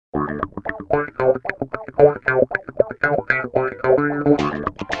Hello,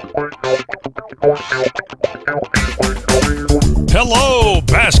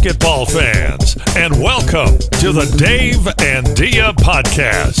 basketball fans, and welcome to the Dave and Dia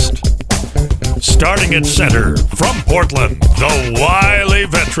podcast. Starting at center from Portland, the wily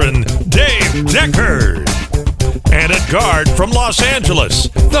veteran Dave Deckard. And at guard from Los Angeles,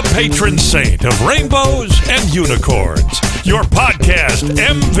 the patron saint of rainbows and unicorns, your podcast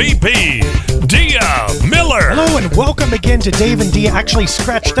MVP, Dia Miller. Hello and welcome again to Dave and Dia. Actually,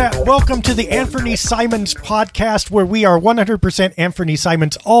 scratch that. Welcome to the Anthony Simons podcast, where we are 100% Anthony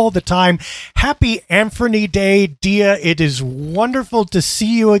Simons all the time. Happy Anthony Day, Dia. It is wonderful to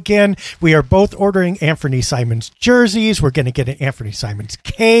see you again. We are both ordering Anthony Simons jerseys. We're going to get an Anthony Simons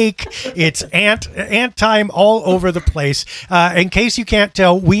cake. It's ant time all over the place. In case you can't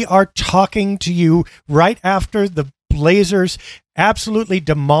tell, we are talking to you right after the Blazers absolutely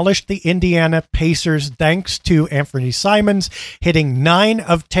demolished the Indiana Pacers thanks to Anthony Simons hitting 9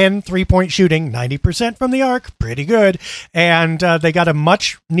 of 10 three-point shooting, 90% from the arc, pretty good. And they got a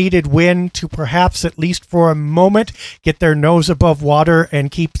much-needed win to perhaps, at least for a moment, get their nose above water and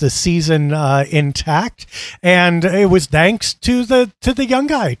keep the season intact. And it was thanks to the young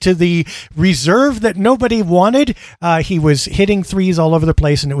guy, to the reserve that nobody wanted. He was hitting threes all over the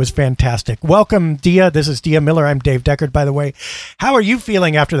place, and it was fantastic. Welcome, Dia. This is Dia Miller. I'm Dave Deckard, by the way. How are you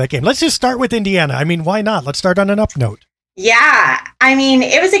feeling after that game? Let's just start with Indiana. I mean, why not? Let's start on an up note. Yeah, I mean,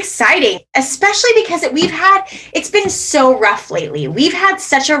 it was exciting, especially because it's been so rough lately. We've had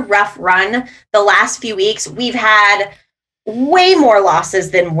such a rough run the last few weeks. We've had way more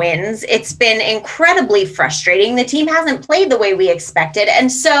losses than wins. It's been incredibly frustrating. The team hasn't played the way we expected.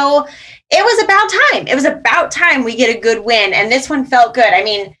 And so it was about time. It was about time we get a good win. And this one felt good. I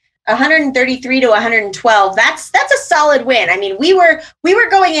mean, 133 to 112. That's a solid win. I mean, we were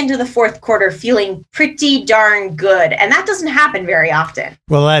going into the fourth quarter feeling pretty darn good, and that doesn't happen very often.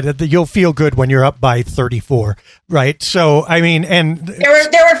 Well, you'll feel good when you're up by 34, right? So, I mean, and there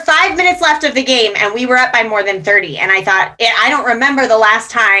were 5 minutes left of the game, and we were up by more than 30. And I thought, I don't remember the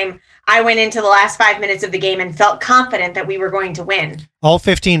last time I went into the last 5 minutes of the game and felt confident that we were going to win. All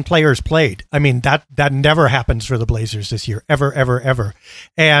 15 players played. I mean, that never happens for the Blazers this year, ever, ever, ever.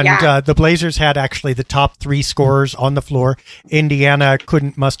 And the Blazers had actually the top 3 scorers on the floor. Indiana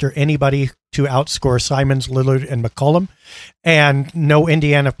couldn't muster anybody to outscore Simons, Lillard, and McCollum. And no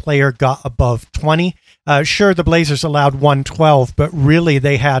Indiana player got above 20. Sure, the Blazers allowed 112, but really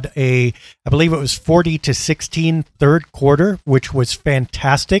they had I believe it was 40-16 third quarter, which was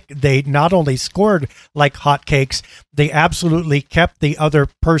fantastic. They not only scored like hotcakes, they absolutely kept the other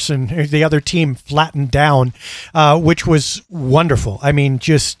team flattened down, which was wonderful. I mean,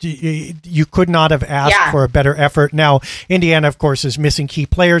 just you could not have asked for a better effort. Now, Indiana, of course, is missing key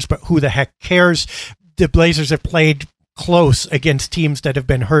players, but who the heck cares? The Blazers have played close against teams that have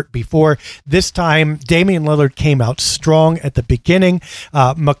been hurt before. This time, Damian Lillard came out strong at the beginning.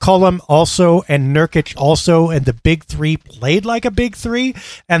 McCollum also, and Nurkic also, and the big three played like a big three.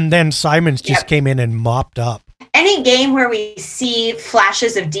 And then Simons just came in and mopped up. Any game where we see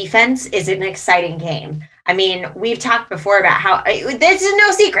flashes of defense is an exciting game. I mean, we've talked before about how this is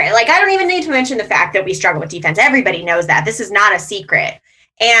no secret. Like, I don't even need to mention the fact that we struggle with defense. Everybody knows that. This is not a secret.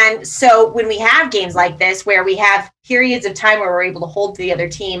 And so when we have games like this, where we have periods of time where we're able to hold the other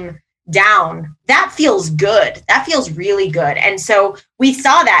team down, that feels good. That feels really good. And so we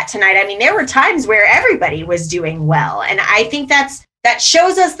saw that tonight. I mean, there were times where everybody was doing well. And I think that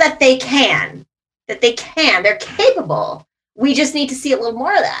shows us that they can, they're capable. We just need to see a little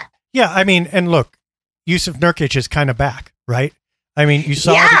more of that. Yeah. I mean, and look, Yusuf Nurkic is kind of back, right? I mean, you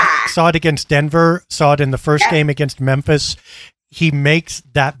saw it against Denver, saw it in the first game against Memphis. He makes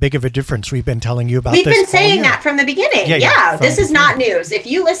that big of a difference. We've been telling you about this. We've been saying that from the beginning. Yeah, this is not news. If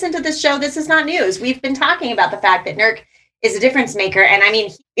you listen to this show, this is not news. We've been talking about the fact that Nurk is a difference maker. And I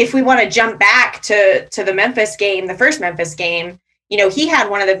mean, if we want to jump back to the Memphis game, the first Memphis game, you know, he had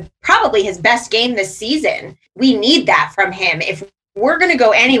one of probably his best game this season. We need that from him. If we're going to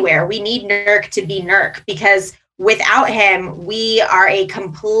go anywhere, we need Nurk to be Nurk, because without him, we are a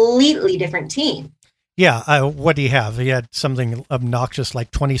completely different team. Yeah, what do you have? He had something obnoxious like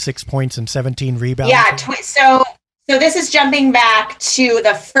 26 points and 17 rebounds. Yeah, so this is jumping back to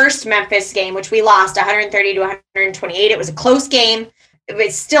the first Memphis game, which we lost 130 to 128. It was a close game. It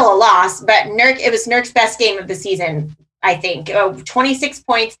was still a loss, but it was Nurk's best game of the season, I think. 26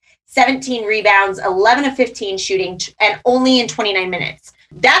 points, 17 rebounds, 11 of 15 shooting, and only in 29 minutes.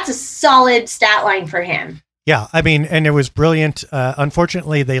 That's a solid stat line for him. Yeah, I mean, and it was brilliant.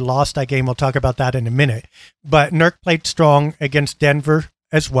 Unfortunately, they lost that game. We'll talk about that in a minute. But Nurk played strong against Denver,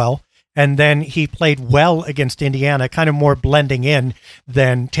 as well. And then he played well against Indiana, kind of more blending in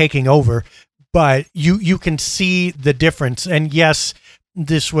than taking over. But you can see the difference. And yes,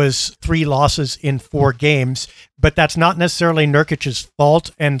 this was 3 losses in 4 games, but that's not necessarily Nurkic's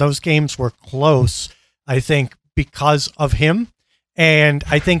fault. And those games were close, I think, because of him. And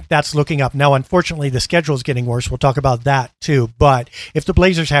I think that's looking up. Now, unfortunately, the schedule is getting worse. We'll talk about that too. But if the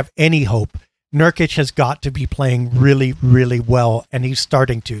Blazers have any hope, Nurkic has got to be playing really, really well, and he's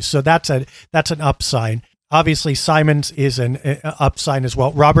starting to. So that's an up sign. Obviously, Simons is an up sign as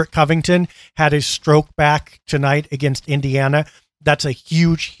well. Robert Covington had his stroke back tonight against Indiana. That's a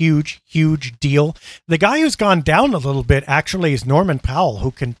huge, huge, huge deal. The guy who's gone down a little bit actually is Norman Powell,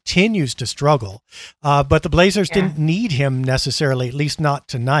 who continues to struggle. But the Blazers didn't need him necessarily, at least not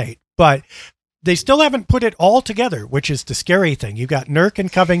tonight. But they still haven't put it all together, which is the scary thing. You've got Nurk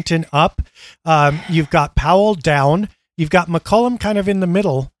and Covington up. You've got Powell down. You've got McCollum kind of in the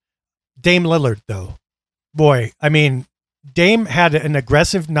middle. Dame Lillard, though. Boy, I mean, Dame had an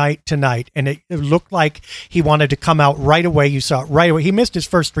aggressive night tonight, and it looked like he wanted to come out right away. You saw it right away. He missed his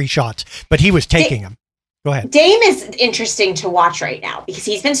first 3 shots, but he was taking them. Go ahead. Dame is interesting to watch right now because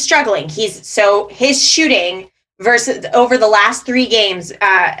he's been struggling. His shooting versus over the last 3 games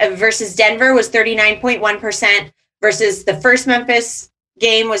versus Denver was 39.1%, versus the first Memphis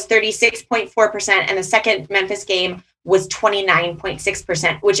game was 36.4%, and the second Memphis game was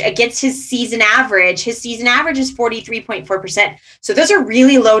 29.6%, which against his season average is 43.4%. So those are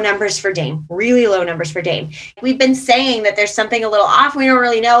really low numbers for Dame, We've been saying that there's something a little off. We don't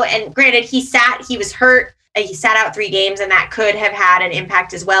really know. And granted, he was hurt. He sat out 3 games, and that could have had an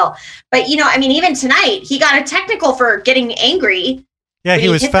impact as well. But, even tonight, he got a technical for getting angry. Yeah, he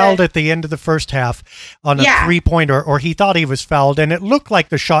was fouled at the end of the first half on a 3-pointer, or he thought he was fouled, and it looked like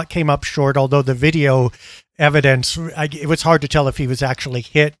the shot came up short, although the video evidence, it was hard to tell if he was actually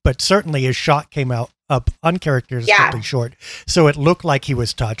hit, but certainly his shot came up uncharacteristically short. So it looked like he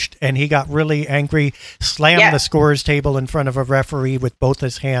was touched, and he got really angry, slammed the scorer's table in front of a referee with both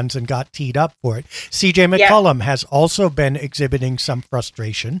his hands and got teed up for it. CJ McCollum has also been exhibiting some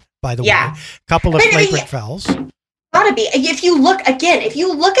frustration, by the way. A couple of flagrant fouls. Gotta be. If you look at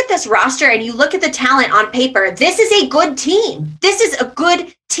this roster and you look at the talent on paper, this is a good team.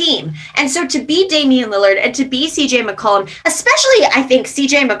 And so to be Damian Lillard and to be CJ McCollum, especially I think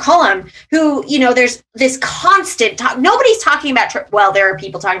CJ McCollum, who, there's this constant talk. Nobody's talking about, there are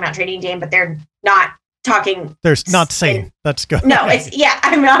people talking about trading Dame, but they're not talking. There's not saying. Let's go. No, I was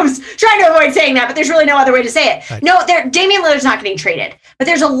trying to avoid saying that, but there's really no other way to say it. Right. No, Damian Lillard's not getting traded, but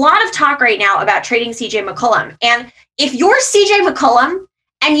there's a lot of talk right now about trading CJ McCollum. And if you're CJ McCollum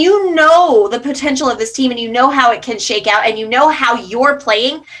and you know the potential of this team and you know how it can shake out and you know how you're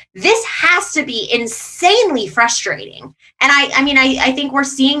playing, this has to be insanely frustrating. And I think we're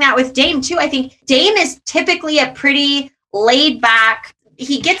seeing that with Dame too. I think Dame is typically a pretty laid back.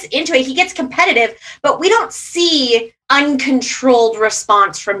 He gets into it, he gets competitive, but we don't see uncontrolled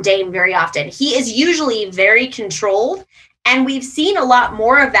response from Dame very often. He is usually very controlled, and we've seen a lot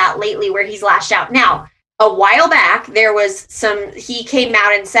more of that lately where he's lashed out. Now, a while back, he came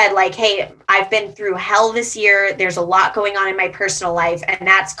out and said, like, hey, I've been through hell this year. There's a lot going on in my personal life, and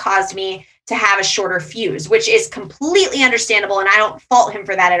that's caused me to have a shorter fuse, which is completely understandable, and I don't fault him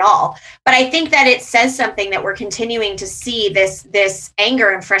for that at all. But I think that it says something that we're continuing to see this anger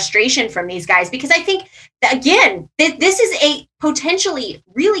and frustration from these guys, because I think that, again, this is a potentially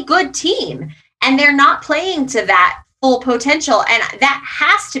really good team, and they're not playing to that full potential, and that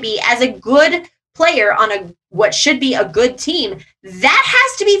has to be, as a good player on what should be a good team, that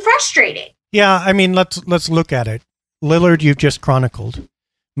has to be frustrating. Yeah, let's look at it. Lillard, you've just chronicled.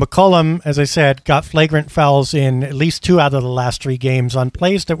 McCollum, as I said, got flagrant fouls in at least 2 out of the last 3 games on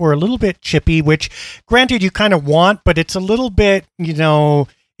plays that were a little bit chippy, which granted you kind of want, but it's a little bit,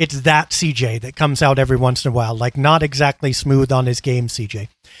 it's that CJ that comes out every once in a while, like not exactly smooth on his game, CJ.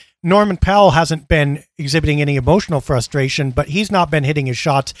 Norman Powell hasn't been exhibiting any emotional frustration, but he's not been hitting his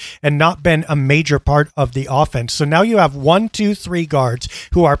shots and not been a major part of the offense. So now you have 1, 2, 3 guards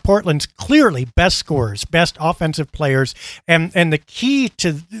who are Portland's clearly best scorers, best offensive players, and the key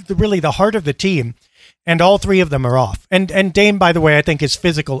to really the heart of the team. And all 3 of them are off. And Dame, by the way, I think is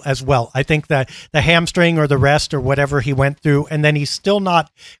physical as well. I think that the hamstring or the rest or whatever he went through, and then he's still not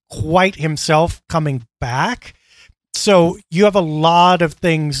quite himself coming back. So you have a lot of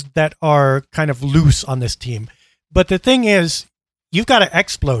things that are kind of loose on this team. But the thing is, you've got to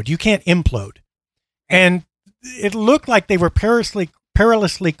explode. You can't implode. And it looked like they were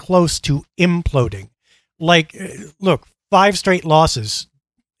perilously close to imploding. Like, look, 5 straight losses,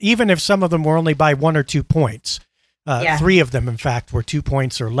 even if some of them were only by 1 or 2 points. 3 of them, in fact, were 2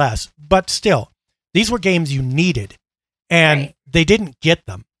 points or less. But still, these were games you needed, and they didn't get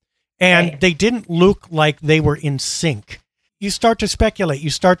them. And they didn't look like they were in sync. You start to speculate.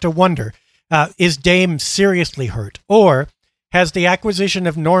 You start to wonder, is Dame seriously hurt? Or has the acquisition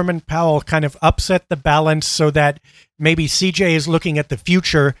of Norman Powell kind of upset the balance so that maybe CJ is looking at the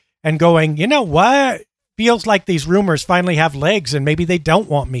future and going, you know what? Feels like these rumors finally have legs and maybe they don't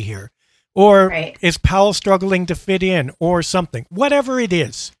want me here. Or is Powell struggling to fit in or something? Whatever it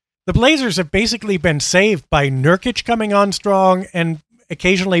is, the Blazers have basically been saved by Nurkic coming on strong and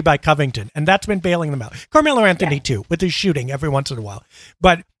occasionally by Covington, and that's been bailing them out. Carmelo Anthony, too, with his shooting every once in a while.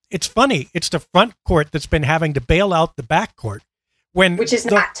 But it's funny. It's the front court that's been having to bail out the back court. Which is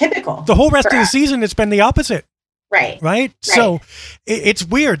not typical. The whole rest of the season, it's been the opposite. Right. So it's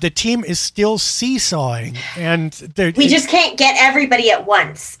weird. The team is still seesawing, and we just can't get everybody at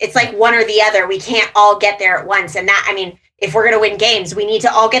once. It's like one or the other. We can't all get there at once. And that, I mean, if we're going to win games, we need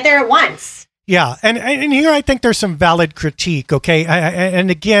to all get there at once. Yeah, and here I think there's some valid critique, okay?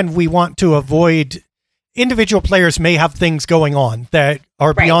 And again, we want to avoid individual players may have things going on that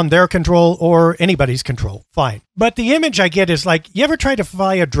are beyond their control or anybody's control. Fine. But the image I get is like, you ever try to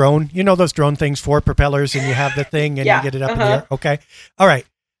fly a drone? You know those drone things, 4 propellers, and you have the thing and you get it up in the air? Okay. All right.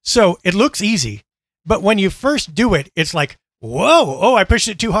 So it looks easy, but when you first do it, it's like, whoa, oh, I pushed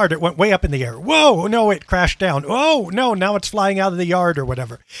it too hard. It went way up in the air. Whoa, no, it crashed down. Oh, no, now it's flying out of the yard or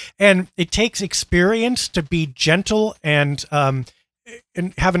whatever. And it takes experience to be gentle and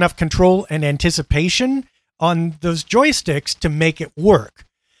have enough control and anticipation on those joysticks to make it work.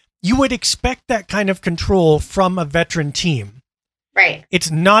 You would expect that kind of control from a veteran team. Right.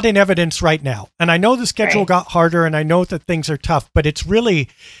 It's not in evidence right now. And I know the schedule got harder and I know that things are tough, but it's really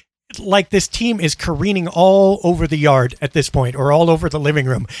like this team is careening all over the yard at this point, or all over the living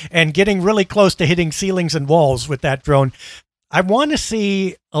room, and getting really close to hitting ceilings and walls with that drone. I want to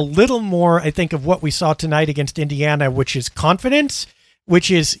see a little more, I think, of what we saw tonight against Indiana, which is confidence,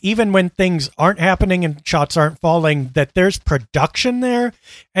 which is even when things aren't happening and shots aren't falling, that there's production there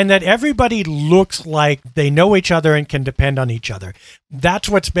and that everybody looks like they know each other and can depend on each other. That's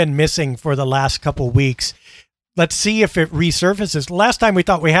what's been missing for the last couple weeks. Let's see if it resurfaces. Last time we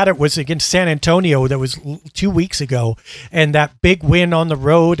thought we had it was against San Antonio. That was 2 weeks ago, and that big win on the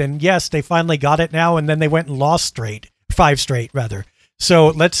road. And yes, they finally got it now, and then they went and lost 5 straight rather. So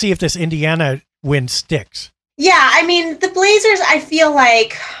let's see if this Indiana win sticks. Yeah, I mean, the Blazers, I feel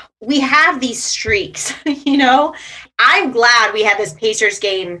like we have these streaks, you know? I'm glad we had this Pacers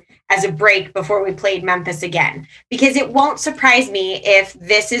game as a break before we played Memphis again, because it won't surprise me if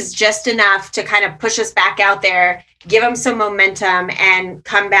this is just enough to kind of push us back out there, give them some momentum, and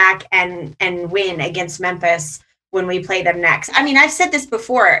come back and win against Memphis when we play them next. I mean, I've said this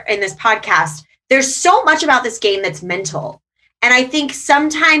before in this podcast. There's so much about this game that's mental. And I think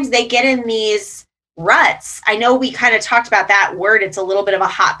sometimes they get in these ruts. I know we kind of talked about that word. It's a little bit of a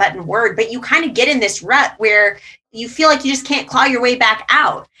hot button word, but you kind of get in this rut where you feel like you just can't claw your way back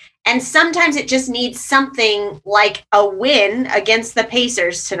out. And sometimes it just needs something like a win against the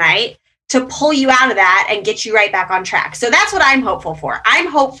Pacers tonight to pull you out of that and get you right back on track. So that's what I'm hopeful for. I'm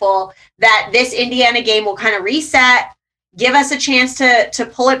hopeful that this Indiana game will kind of reset, give us a chance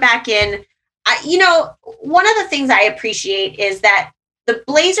to pull it back in. You know, one of the things I appreciate is that the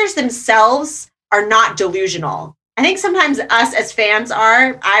Blazers themselves are not delusional. I think sometimes us as fans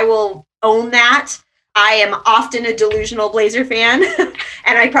are. I will own that. I am often a delusional Blazer fan,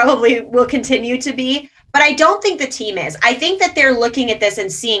 and I probably will continue to be. But I don't think the team is. I think that they're looking at this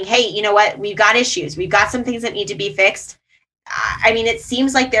and seeing, hey, you know what? We've got issues. We've got some things that need to be fixed. I mean, it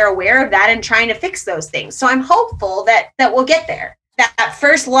seems like they're aware of that and trying to fix those things. So I'm hopeful that we'll get there. That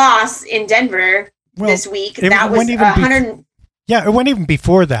first loss in Denver this week, that was 100. Yeah, it went even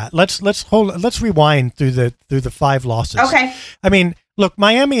before that. Let's rewind through the 5 losses. Okay. I mean, look,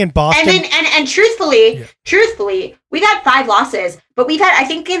 Miami and Boston. And truthfully, we've had 5 losses, but we've had, I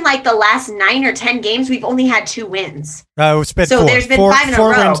think in like the last 9 or 10 games, we've only had 2 wins. It's been so 4. There's been 5 in a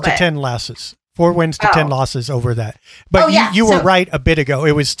 4 row, wins to 10 losses. 4 wins to 10 losses over that. But you were right a bit ago.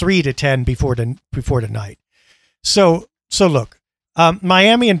 It was 3 to 10 before tonight. So look,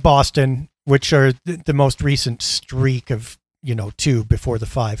 Miami and Boston, which are the most recent streak of 2 before the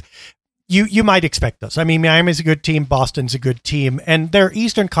 5. You might expect those. I mean, Miami's a good team. Boston's a good team. And they're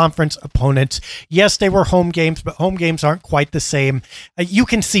Eastern Conference opponents. Yes, they were home games, but home games aren't quite the same. You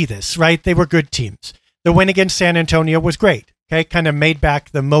can see this, right? They were good teams. The win against San Antonio was great. Okay, kind of made back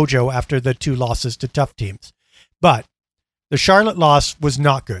the mojo after the 2 losses to tough teams. But the Charlotte loss was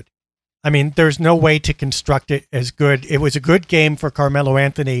not good. I mean, there's no way to construct it as good. It was a good game for Carmelo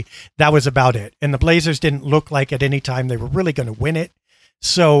Anthony. That was about it. And the Blazers didn't look like at any time they were really going to win it.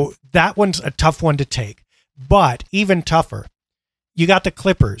 So that one's a tough one to take. But even tougher, you got the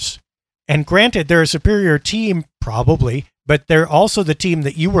Clippers. And granted, they're a superior team, probably, but they're also the team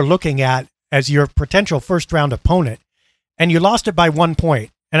that you were looking at as your potential first-round opponent. And you lost it by 1 point.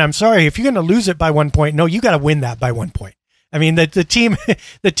 And I'm sorry, if you're going to lose it by 1 point, no, you got to win that by 1 point. I mean, the team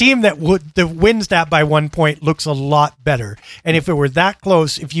that wins that by 1 point looks a lot better. And if it were that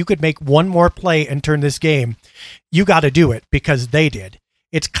close, if you could make one more play and turn this game, you got to do it because they did.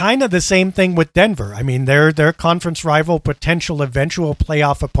 It's kind of the same thing with Denver. I mean, they're conference rival, potential eventual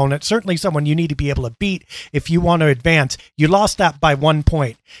playoff opponent, certainly someone you need to be able to beat if you want to advance. You lost that by 1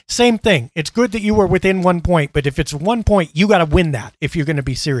 point. Same thing. It's good that you were within 1 point, but if it's 1 point, you got to win that if you're going to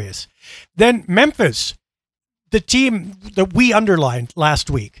be serious. Then Memphis, the team that we underlined last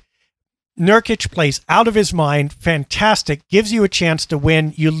week. Nurkic plays out of his mind, fantastic, gives you a chance to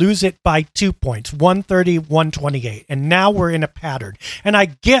win. You lose it by 2 points, 130-128. And now we're in a pattern. And I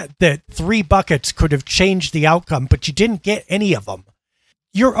get that 3 buckets could have changed the outcome, but you didn't get any of them.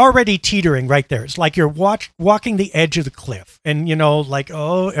 You're already teetering right there. It's like you're walking the edge of the cliff. And, like,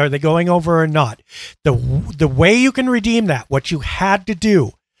 oh, are they going over or not? The way you can redeem that, what you had to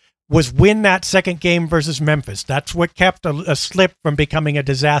do, was win that second game versus Memphis. That's what kept a slip from becoming a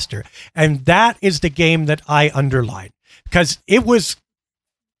disaster. And that is the game that I underlined because it was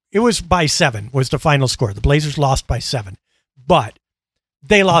by 7 was the final score. The Blazers lost by 7, but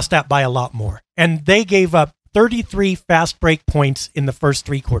they lost that by a lot more. And they gave up 33 fast break points in the first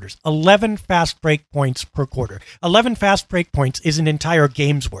 3 quarters, 11 fast break points per quarter. 11 fast break points is an entire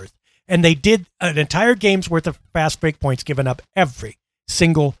game's worth. And they did an entire game's worth of fast break points given up every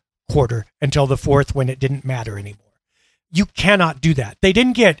single quarter until the fourth when it didn't matter anymore. You cannot do that. They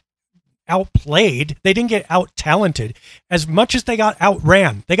didn't get outplayed. They didn't get out-talented. As much as they got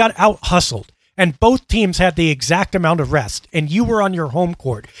outran, they got out-hustled. And both teams had the exact amount of rest. And you were on your home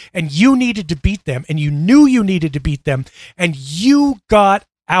court. And you needed to beat them. And you knew you needed to beat them. And you got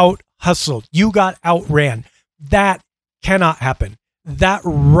out-hustled. You got outran. That cannot happen. That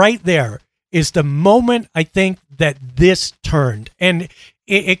right there is the moment I think that this turned. And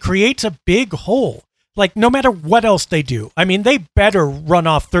it creates a big hole. Like, no matter what else they do, I mean, they better run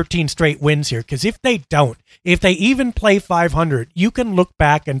off 13 straight wins here, because if they don't, if they even play 500, you can look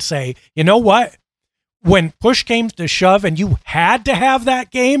back and say, you know what? When push came to shove and you had to have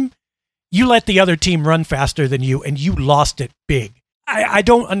that game, you let the other team run faster than you, and you lost it big. I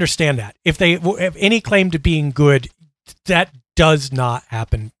don't understand that. If they have any claim to being good, that does not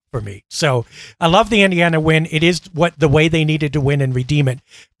happen for me. So I love the Indiana win. It is the way they needed to win and redeem it,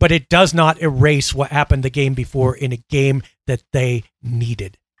 but it does not erase what happened the game before in a game that they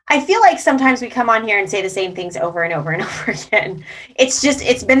needed. I feel like sometimes we come on here and say the same things over and over and over again.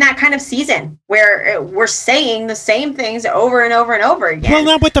 It's been that kind of season where we're saying the same things over and over and over again. Well,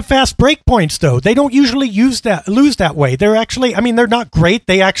 not with the fast break points, though. They don't usually lose that way. They're actually, they're not great.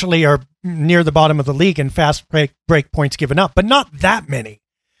 They actually are near the bottom of the league in fast break points given up, but not that many.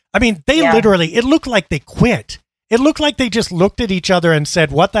 Literally, it looked like they quit. It looked like they just looked at each other and said,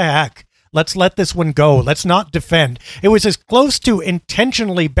 what the heck? Let's let this one go. Let's not defend. It was as close to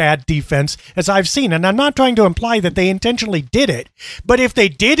intentionally bad defense as I've seen. And I'm not trying to imply that they intentionally did it. But if they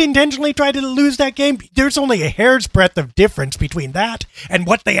did intentionally try to lose that game, there's only a hair's breadth of difference between that and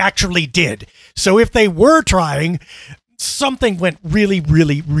what they actually did. So if they were trying, something went really,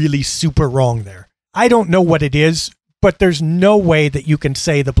 really, really super wrong there. I don't know what it is, but there's no way that you can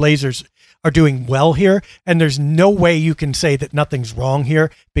say the Blazers are doing well here, and there's no way you can say that nothing's wrong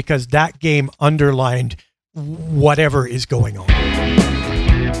here, because that game underlined whatever is going on.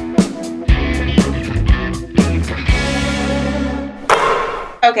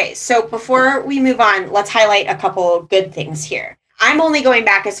 Okay, so before we move on, let's highlight a couple good things here. I'm only going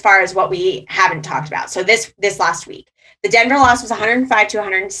back as far as what we haven't talked about. So this last week, the Denver loss was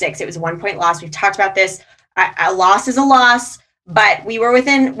 105-106. It was a 1 point loss. We've talked about this. A loss is a loss, but we were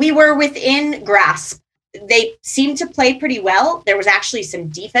within grasp. They seemed to play pretty well. There was actually some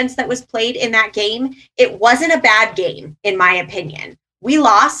defense that was played in that game. It wasn't a bad game, in my opinion. We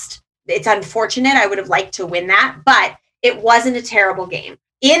lost. It's unfortunate. I would have liked to win that, but it wasn't a terrible game.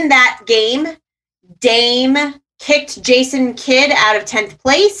 In that game, Dame kicked Jason Kidd out of 10th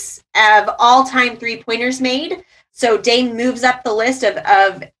place of all-time three-pointers made. So Dame moves up the list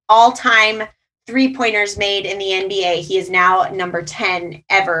of all-time three-pointers made in the NBA. He is now number 10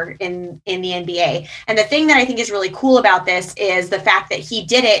 ever in the NBA. And the thing that I think is really cool about this is the fact that he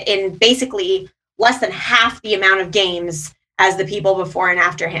did it in basically less than half the amount of games as the people before and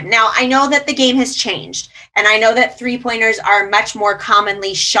after him. Now, I know that the game has changed, and I know that 3-pointers are much more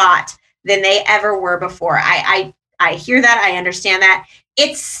commonly shot than they ever were before. I hear that. I understand that.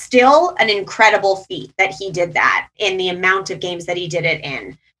 It's still an incredible feat that he did that in the amount of games that he did it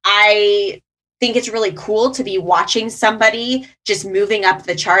in. I think it's really cool to be watching somebody just moving up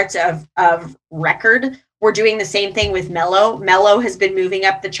the charts of record. We're doing the same thing with Melo. Melo has been moving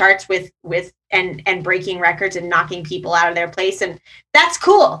up the charts with and breaking records and knocking people out of their place. And that's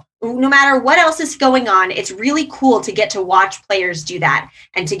cool. No matter what else is going on, it's really cool to get to watch players do that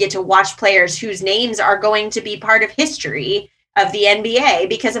and to get to watch players whose names are going to be part of history of the NBA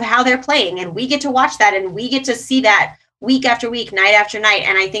because of how they're playing. And we get to watch that, and we get to see that week after week, night after night.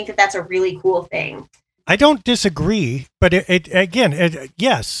 And I think that that's a really cool thing. I don't disagree, but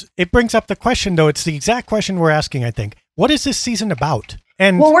yes, it brings up the question, though. It's the exact question we're asking, I think. What is this season about?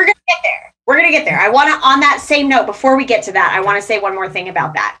 And well, we're going to get there. We're going to get there. I want to, on that same note, before we get to that, I want to say one more thing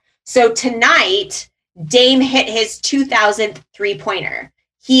about that. So tonight, Dame hit his 2000th 3-pointer.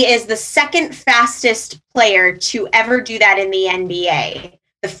 He is the second fastest player to ever do that in the NBA.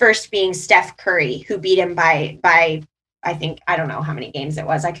 The first being Steph Curry, who beat him by I think, I don't know how many games it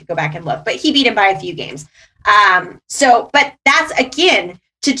was. I could go back and look, but he beat him by a few games. But that's, again,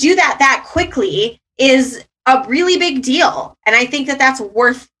 to do that quickly is a really big deal. And I think that that's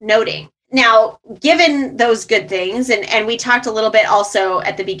worth noting. Now, given those good things, and we talked a little bit also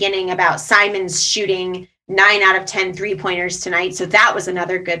at the beginning about Simons shooting 9 out of 10 3-pointers tonight. So that was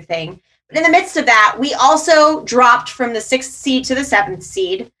another good thing. But in the midst of that, we also dropped from the 6th seed to the 7th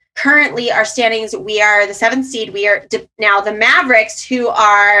seed. Currently, our standings, we are the 7th seed. We are now the Mavericks, who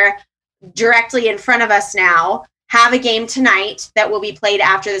are directly in front of us now, have a game tonight that will be played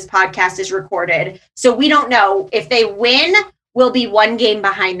after this podcast is recorded. So we don't know. If they win, we'll be 1 game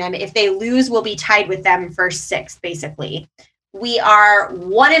behind them. If they lose, we'll be tied with them for 6th, basically. We are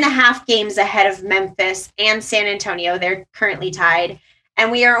 1.5 games ahead of Memphis and San Antonio. They're currently tied. And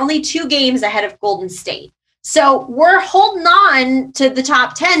we are only 2 games ahead of Golden State. So we're holding on to the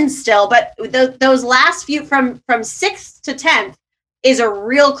top 10 still, but those last few from 6th to 10th is a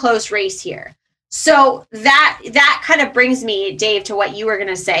real close race here. So that kind of brings me, Dave, to what you were going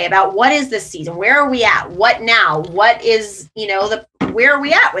to say about what is this season? Where are we at? What now? What is, where are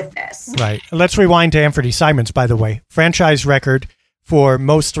we at with this? Right. Let's rewind to Anthony Simons, by the way. Franchise record for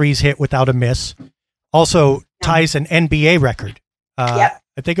most threes hit without a miss. Also ties an NBA record. Yep.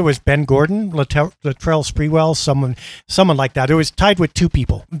 I think it was Ben Gordon, Latrell Sprewell, someone like that. It was tied with 2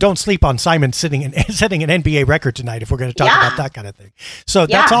 people. Don't sleep on Simon setting an NBA record tonight if we're going to talk about that kind of thing. So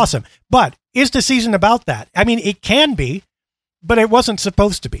that's awesome. But is the season about that? I mean, it can be, but it wasn't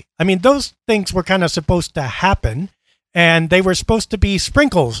supposed to be. I mean, those things were kind of supposed to happen, and they were supposed to be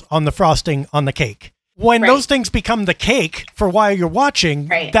sprinkles on the frosting on the cake. When those things become the cake for while you're watching,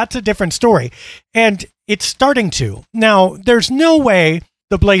 that's a different story. And it's starting to. Now, there's no way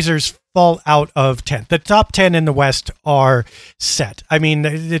the Blazers fall out of 10th. The top 10 in the West are set. I mean,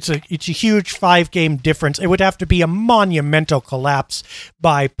 it's a huge 5-game difference. It would have to be a monumental collapse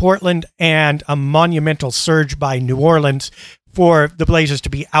by Portland and a monumental surge by New Orleans for the Blazers to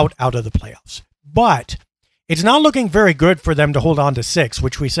be out of the playoffs. But it's not looking very good for them to hold on to 6,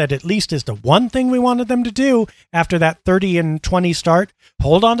 which we said at least is the one thing we wanted them to do after that 30-20 start.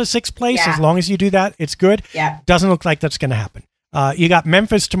 Hold on to 6th place. As long as you do that, it's good. Yeah. Doesn't look like that's going to happen. You got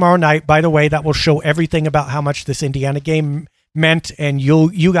Memphis tomorrow night. By the way, that will show everything about how much this Indiana game meant, and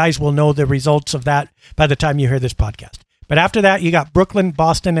you guys will know the results of that by the time you hear this podcast. But after that, you got Brooklyn,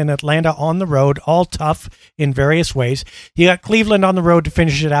 Boston, and Atlanta on the road, all tough in various ways. You got Cleveland on the road to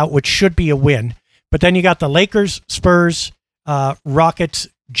finish it out, which should be a win. But then you got the Lakers, Spurs, Rockets,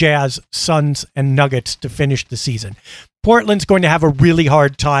 Jazz, Suns, and Nuggets to finish the season. Portland's going to have a really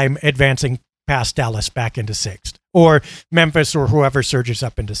hard time advancing past Dallas back into 6th, or Memphis, or whoever surges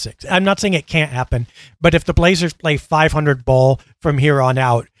up into 6th. I'm not saying it can't happen, but if the Blazers play 500 ball from here on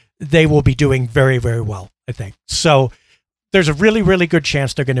out, they will be doing very, very well, I think. So there's a really, really good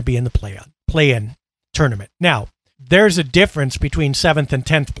chance they're going to be in the play-in tournament. Now, there's a difference between 7th and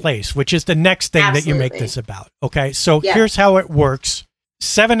 10th place, which is the next thing that you make this about. Okay, so here's how it works.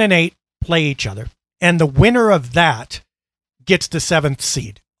 7 and 8 play each other, and the winner of that gets the 7th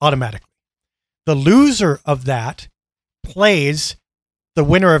seed automatically. The loser of that plays the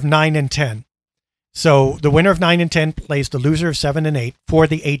winner of 9 and 10. So the winner of 9 and 10 plays the loser of 7 and 8 for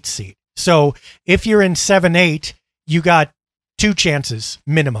the 8th seed. So if you're in 7-8, you got 2 chances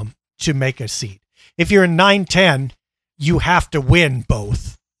minimum to make a seed. If you're in 9-10, you have to win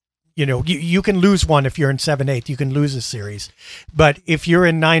both, You know, you can lose one if you're in 7/8. You can lose a series. But if you're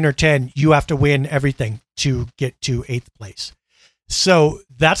in 9 or 10, you have to win everything to get to 8th place. So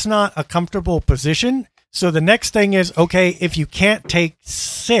that's not a comfortable position. So the next thing is, okay, if you can't take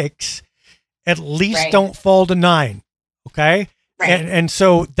 6, at least don't fall to 9. Okay. Right. And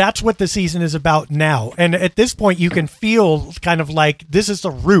so that's what the season is about now. And at this point, you can feel kind of like this is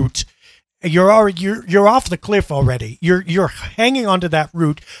the route. You're off the cliff already. You're hanging onto that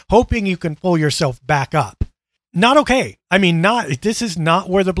route, hoping you can pull yourself back up. Not okay. I mean, this is not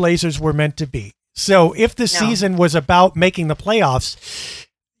where the Blazers were meant to be. So if the season was about making the playoffs,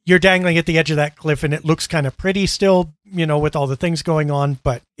 you're dangling at the edge of that cliff, and it looks kind of pretty still, you know, with all the things going on.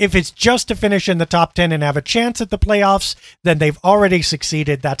 But if it's just to finish in the top 10 and have a chance at the playoffs, then they've already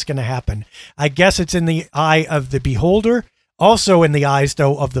succeeded. That's going to happen. I guess it's in the eye of the beholder. Also in the eyes,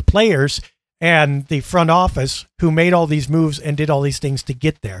 though, of the players and the front office who made all these moves and did all these things to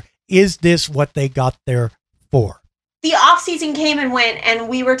get there. Is this what they got there for? The offseason came and went, and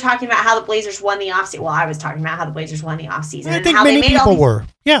we were talking about how the Blazers won the offseason. Well, I was talking about how the Blazers won the offseason. I think many people were.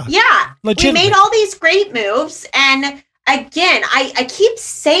 Yeah. Yeah. We made all these great moves. And again, I keep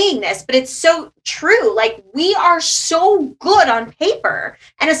saying this, but it's so true. Like, we are so good on paper.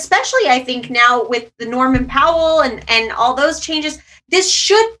 And especially, I think now with the Norman Powell and all those changes, this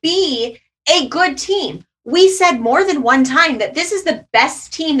should be a good team. We said more than one time that this is the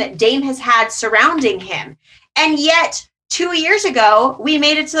best team that Dame has had surrounding him. And yet 2 years ago, we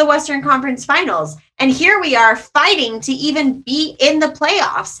made it to the Western Conference Finals. And here we are fighting to even be in the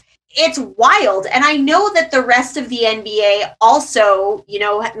playoffs. It's wild. And I know that the rest of the NBA also, you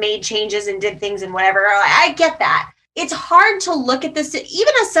know, made changes and did things and whatever. I get that. It's hard to look at this,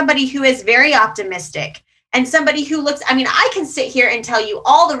 even as somebody who is very optimistic. And somebody who looks, I mean, I can sit here and tell you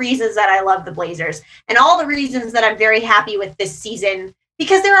all the reasons that I love the Blazers and all the reasons that I'm very happy with this season,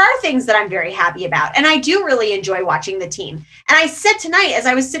 because there are things that I'm very happy about. And I do really enjoy watching the team. And I said tonight, as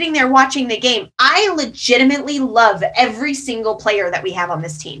I was sitting there watching the game, I legitimately love every single player that we have on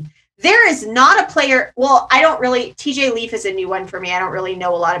this team. There is not a player, well, TJ Leaf is a new one for me. I don't really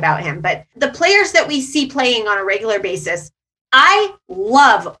know a lot about him. But the players that we see playing on a regular basis, I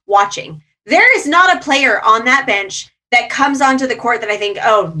love watching. There is not a player on that bench that comes onto the court that I think,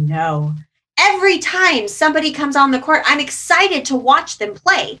 oh no. Every time somebody comes on the court, I'm excited to watch them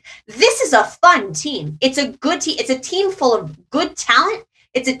play. This is a fun team. It's a good team. It's a team full of good talent.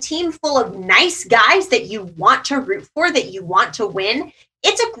 It's a team full of nice guys that you want to root for, that you want to win.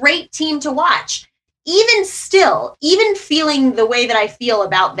 It's a great team to watch. Even still, even feeling the way that I feel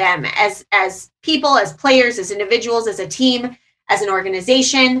about them as people, as players, as individuals, as a team, as an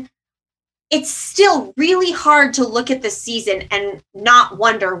organization, it's still really hard to look at the season and not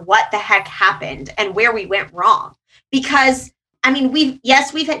wonder what the heck happened and where we went wrong. Because, I mean, we've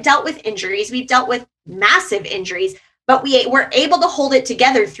dealt with injuries. We've dealt with massive injuries, but we were able to hold it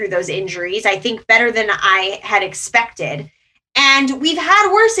together through those injuries, I think better than I had expected. And we've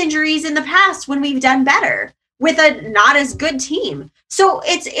had worse injuries in the past when we've done better with a not as good team. So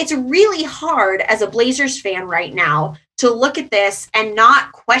it's really hard as a Blazers fan right now to look at this and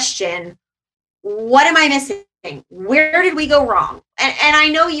not question, what am I missing? Where did we go wrong? And I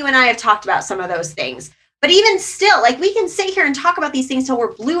know you and I have talked about some of those things, but even still, like, we can sit here and talk about these things till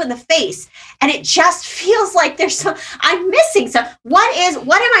we're blue in the face, and it just feels like I'm missing some. What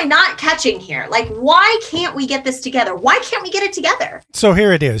am I not catching here? Like, why can't we get this together? Why can't we get it together? So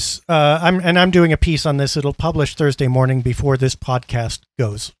here it is. I'm doing a piece on this. It'll publish Thursday morning before this podcast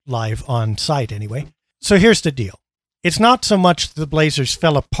goes live on site anyway. So here's the deal. It's not so much the Blazers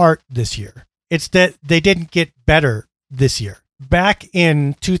fell apart this year. It's that they didn't get better this year. Back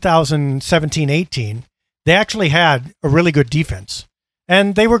in 2017-18, they actually had a really good defense,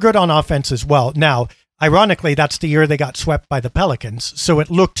 and they were good on offense as well. Now, ironically, that's the year they got swept by the Pelicans, so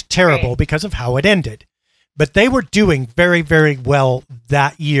it looked terrible because of how it ended. But they were doing very, very well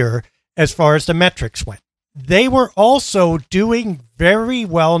that year as far as the metrics went. They were also doing very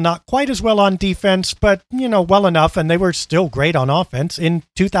well, not quite as well on defense, but, you know, well enough, and they were still great on offense in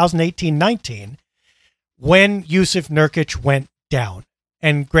 2018-19 when Jusuf Nurkic went down.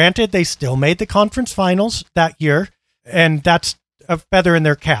 And granted, they still made the conference finals that year, and that's a feather in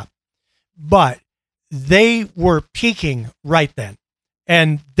their cap. But they were peaking right then,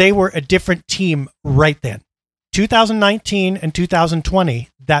 and they were a different team right then. 2019 and 2020,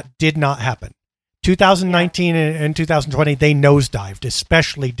 that did not happen. 2019 and 2020, they nosedived,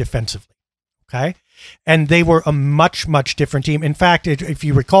 especially defensively. Okay. And they were a much, much different team. In fact, if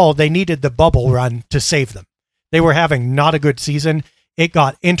you recall, they needed the bubble run to save them. They were having not a good season. It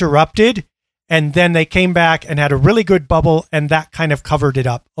got interrupted, And then they came back and had a really good bubble, and that kind of covered it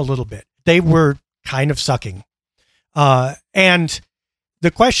up a little bit. They were kind of sucking. And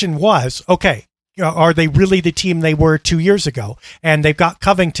the question was, okay, are they really the team they were 2 years ago? And they've got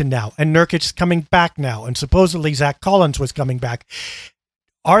Covington now, and Nurkic's coming back now, and supposedly Zach Collins was coming back.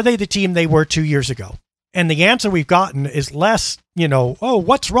 Are they the team they were 2 years ago? And the answer we've gotten is less, oh,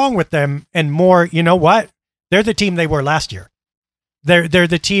 what's wrong with them? And more, you know what? They're the team they were last year. They're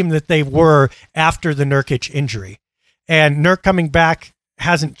the team that they were after the Nurkic injury. And Nurk coming back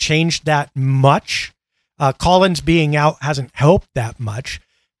hasn't changed that much. Collins being out hasn't helped that much.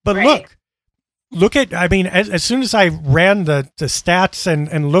 But right. look at, as soon as I ran the stats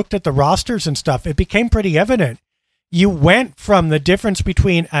and looked at the rosters and stuff, it became pretty evident. You went from the difference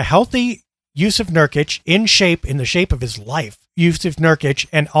between a healthy Jusuf Nurkic in the shape of his life, Jusuf Nurkic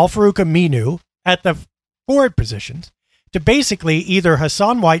and Al-Farouq Aminu at the forward positions, to basically either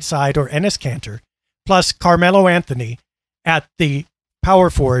Hassan Whiteside or Enes Kanter, plus Carmelo Anthony at the power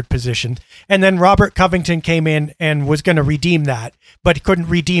forward position. And then Robert Covington came in and was going to redeem that, but he couldn't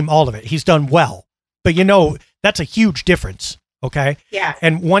redeem all of it. He's done well. But that's a huge difference, okay? Yeah.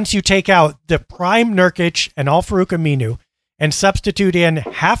 And once you take out the prime Nurkic and Al-Farouq Aminu and substitute in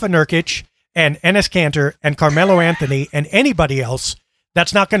half a Nurkic and Enes Kanter and Carmelo Anthony and anybody else,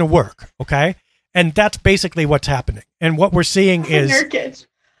 that's not going to work, okay? And that's basically what's happening. And what we're seeing is... Nurkic.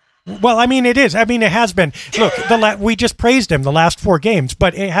 Well, it is. It has been. Look, we just praised him the last 4 games,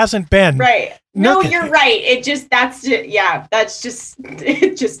 but it hasn't been... Right. No, Nurkic. You're right. It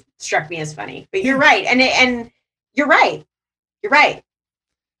just struck me as funny. But you're right. And you're right. You're right.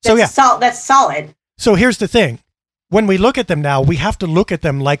 That's solid. So here's the thing. When we look at them now, we have to look at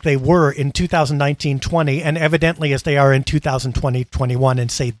them like they were in 2019-20 and evidently as they are in 2020-21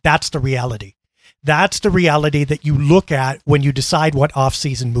 and say that's the reality. That's the reality that you look at when you decide what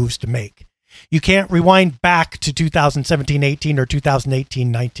off-season moves to make. You can't rewind back to 2017-18 or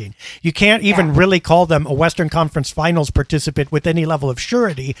 2018-19. You can't even really call them a Western Conference Finals participant with any level of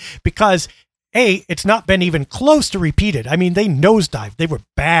surety because, A, it's not been even close to repeated. They nosedived. They were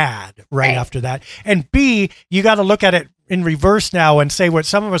bad right after that. And B, you got to look at it in reverse now and say what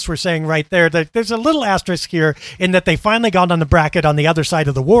some of us were saying right there, that there's a little asterisk here in that they finally got on the bracket on the other side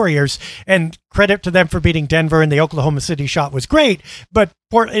of the Warriors, and credit to them for beating Denver, and the Oklahoma City shot was great, but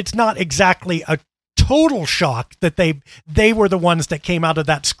it's not exactly a total shock that they were the ones that came out of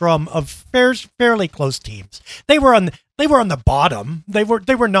that scrum of fairly close teams. They were on the bottom. They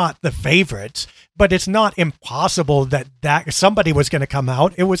were not the favorites, but it's not impossible that somebody was going to come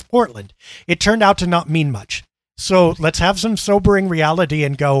out. It was Portland. It turned out to not mean much. So let's have some sobering reality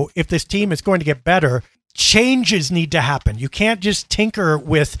and go, if this team is going to get better, changes need to happen. You can't just tinker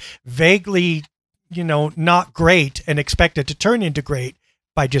with vaguely, not great and expect it to turn into great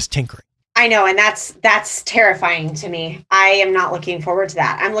by just tinkering. I know, and that's terrifying to me. I am not looking forward to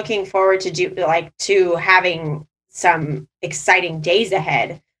that. I'm looking forward to having some exciting days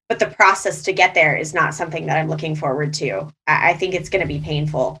ahead, but the process to get there is not something that I'm looking forward to. I think it's going to be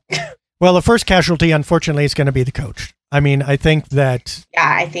painful. Well, the first casualty, unfortunately, is going to be the coach. I think that...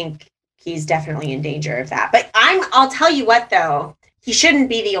 Yeah, I think he's definitely in danger of that. But I'll tell you what, though, he shouldn't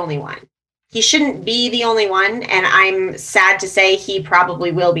be the only one. He shouldn't be the only one, and I'm sad to say he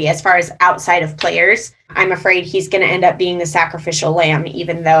probably will be. As far as outside of players, I'm afraid he's going to end up being the sacrificial lamb,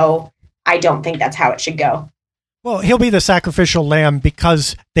 even though I don't think that's how it should go. Well, he'll be the sacrificial lamb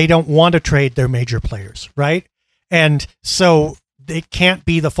because they don't want to trade their major players, right? And so... it can't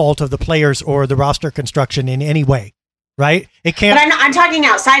be the fault of the players or the roster construction in any way, right? It can't. But I'm talking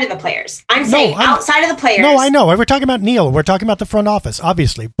outside of the players. I'm saying outside of the players. No, I know. We're talking about Neil. We're talking about the front office,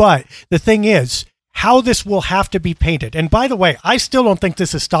 obviously. But the thing is, how this will have to be painted. And by the way, I still don't think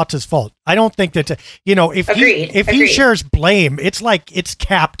this is Stotts' fault. I don't think that, if he shares blame, it's like it's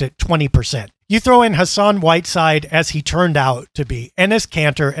capped at 20%. You throw in Hassan Whiteside as he turned out to be, Enes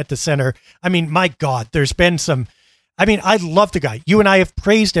Kanter at the center. My God, there's been some... I love the guy. You and I have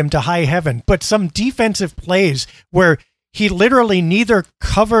praised him to high heaven, but some defensive plays where he literally neither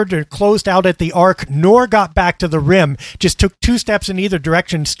covered or closed out at the arc nor got back to the rim, just took 2 steps in either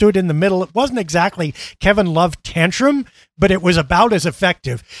direction, stood in the middle. It wasn't exactly Kevin Love tantrum, but it was about as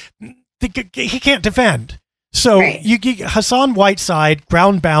effective. He can't defend. So you get Hassan Whiteside,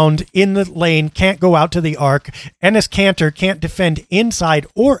 ground bound in the lane, can't go out to the arc. Enes Kanter can't defend inside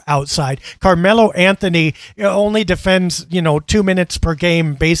or outside. Carmelo Anthony only defends, 2 minutes per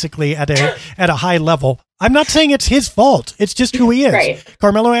game, basically at a high level. I'm not saying it's his fault. It's just who he is. Right.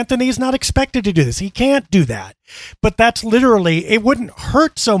 Carmelo Anthony is not expected to do this. He can't do that. But that's literally, it wouldn't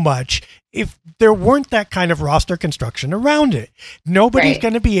hurt so much if there weren't that kind of roster construction around it. Nobody's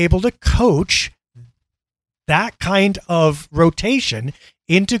going to be able to coach that kind of rotation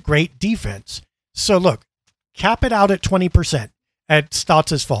into great defense. So look, cap it out at 20% at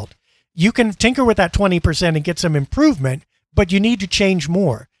Stotts' fault. You can tinker with that 20% and get some improvement, but you need to change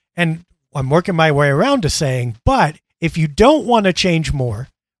more. And I'm working my way around to saying, but if you don't want to change more,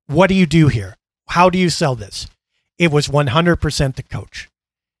 what do you do here? How do you sell this? It was 100% the coach.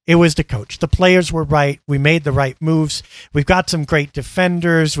 It was the coach. The players were right. We made the right moves. We've got some great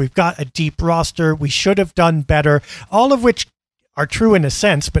defenders. We've got a deep roster. We should have done better. All of which are true in a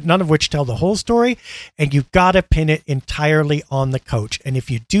sense, but none of which tell the whole story. And you've got to pin it entirely on the coach. And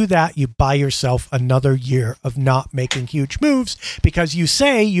if you do that, you buy yourself another year of not making huge moves because you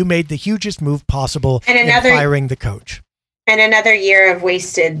say you made the hugest move possible in firing the coach. And another year of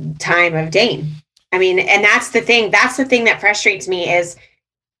wasted time of Dame. I mean, and that's the thing. That's the thing that frustrates me is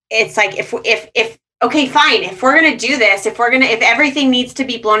it's like, if okay, fine. If we're going to do this, if everything needs to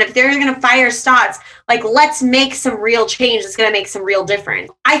be blown, if they're going to fire Stotts, like, let's make some real change that's going to make some real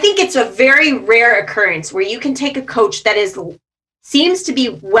difference. I think it's a very rare occurrence where you can take a coach that seems to be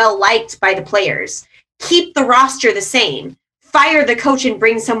well liked by the players, keep the roster the same, fire the coach and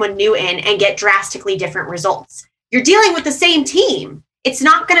bring someone new in and get drastically different results. You're dealing with the same team.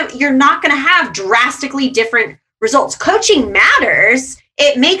 You're not going to have drastically different results. Coaching matters.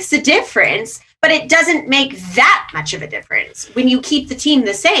 It makes a difference, but it doesn't make that much of a difference when you keep the team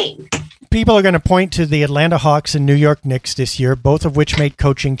the same. People are going to point to the Atlanta Hawks and New York Knicks this year, both of which made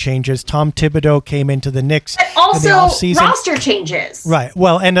coaching changes. Tom Thibodeau came into the Knicks. But also roster changes. Right.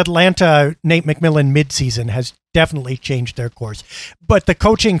 Well, and Atlanta, Nate McMillan midseason has definitely changed their course. But the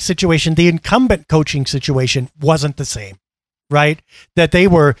coaching situation, the incumbent coaching situation wasn't the same, right? That they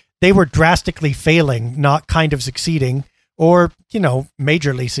were drastically failing, not kind of succeeding. Or,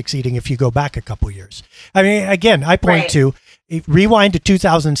 majorly succeeding if you go back a couple years. I mean, again, I point to rewind to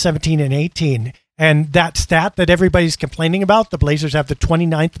 2017 and 18, and that stat that everybody's complaining about, the Blazers have the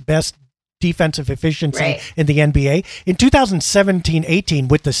 29th best defensive efficiency in the NBA. In 2017-18,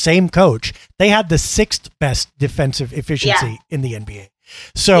 with the same coach, they had the 6th best defensive efficiency in the NBA.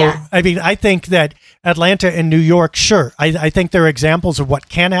 So, I mean, I think that Atlanta and New York, sure, I think they're examples of what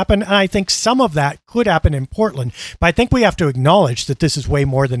can happen. And I think some of that could happen in Portland. But I think we have to acknowledge that this is way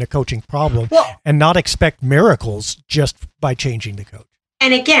more than a coaching problem and not expect miracles just by changing the coach.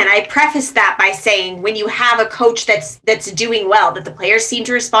 And again, I preface that by saying when you have a coach that's doing well, that the players seem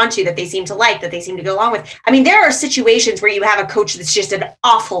to respond to, that they seem to like, that they seem to go along with. I mean, there are situations where you have a coach that's just an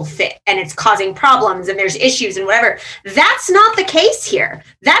awful fit and it's causing problems and there's issues and whatever. That's not the case here.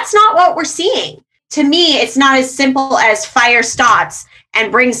 That's not what we're seeing. To me, it's not as simple as fire Stotts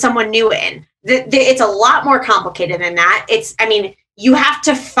and bring someone new in. It's a lot more complicated than that. You have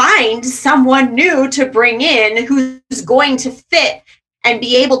to find someone new to bring in who's going to fit and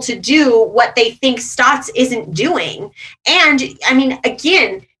be able to do what they think Stotts isn't doing. And I mean,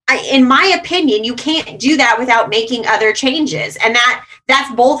 again, in my opinion, you can't do that without making other changes. And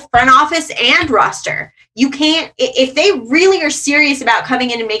that's both front office and roster. You can't, if they really are serious about coming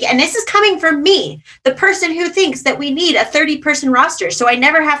in and making, and this is coming from me, the person who thinks that we need a 30-person roster, so I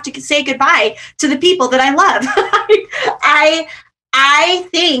never have to say goodbye to the people that I love. I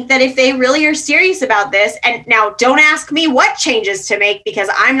think that if they really are serious about this, and now don't ask me what changes to make because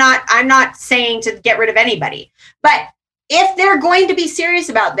I'm not saying to get rid of anybody, but if they're going to be serious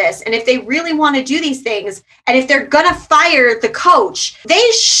about this, and if they really want to do these things, and if they're going to fire the coach, they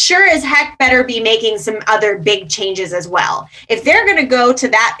sure as heck better be making some other big changes as well. If they're going to go to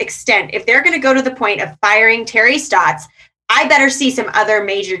that extent, if they're going to go to the point of firing Terry Stotts, I better see some other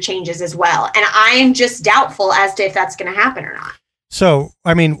major changes as well. And I am just doubtful as to if that's going to happen or not. So,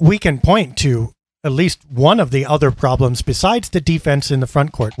 I mean, we can point to at least one of the other problems besides the defense in the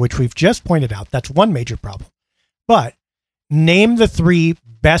front court, which we've just pointed out. That's one major problem. But name the 3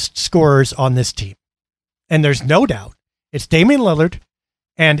 best scorers on this team. And there's no doubt it's Damian Lillard,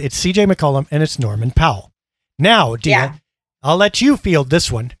 and it's CJ McCollum, and it's Norman Powell. Now, Dia, I'll let you field this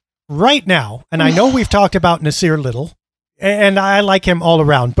one right now. And I know we've talked about Nasir Little, and I like him all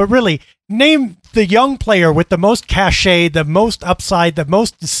around, but really, name the young player with the most cachet, the most upside, the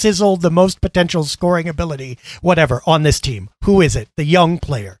most sizzle, the most potential scoring ability, whatever, on this team. Who is it? The young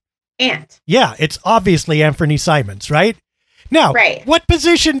player. Yeah, it's obviously Anthony Simons, right? Now, what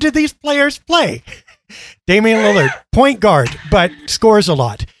position do these players play? Damian Lillard, point guard, but scores a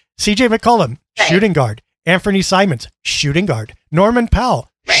lot. CJ McCollum, shooting guard. Anthony Simons, shooting guard. Norman Powell,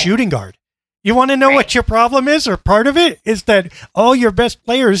 shooting guard. You want to know what your problem is, or part of it is that all your best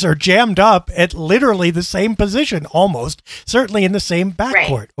players are jammed up at literally the same position, almost, certainly in the same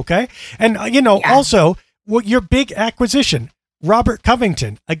backcourt, okay? And, also, your big acquisition, Robert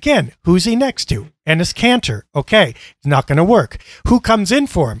Covington, again, who's he next to? Enes Kanter, okay, it's not going to work. Who comes in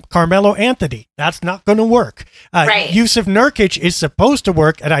for him? Carmelo Anthony, that's not going to work. Jusuf Nurkic is supposed to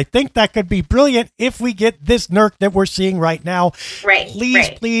work, and I think that could be brilliant if we get this Nurk that we're seeing right now.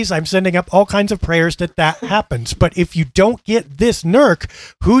 Please, I'm sending up all kinds of prayers that happens. But if you don't get this Nurk,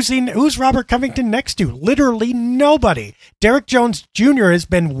 who's Robert Covington next to? Literally nobody. Derrick Jones Jr. has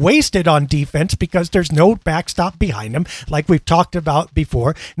been wasted on defense because there's no backstop behind him, like we've talked about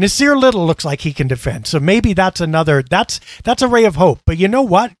before. Nasir Little looks like he can defend. So maybe that's a ray of hope. But you know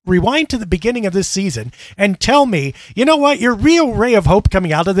what? Rewind to the beginning of this season and tell me, you know what? Your real ray of hope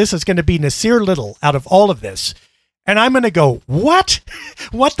coming out of this is going to be Nasir Little out of all of this. And I'm going to go, what?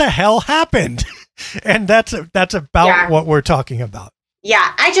 What the hell happened? And that's about what we're talking about.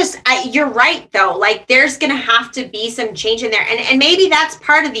 Yeah, you're right though. Like there's going to have to be some change in there. And maybe that's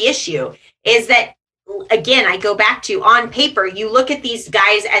part of the issue is that, again, I go back to on paper, you look at these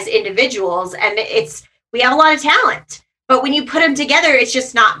guys as individuals and we have a lot of talent, but when you put them together, it's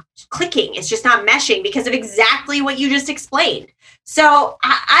just not clicking. It's just not meshing because of exactly what you just explained. So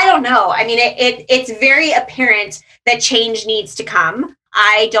I don't know. I mean, it's very apparent that change needs to come.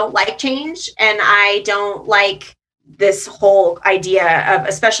 I don't like change, and I don't like this whole idea of,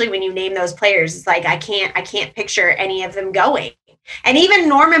 especially when you name those players, it's like I can't picture any of them going. And even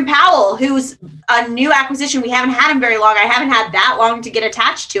Norman Powell, who's a new acquisition, we haven't had him very long. I haven't had that long to get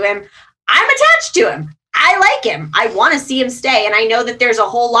attached to him. I'm attached to him. I like him. I want to see him stay. And I know that there's a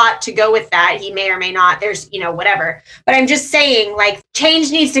whole lot to go with that. He may or may not. There's, whatever. But I'm just saying, like,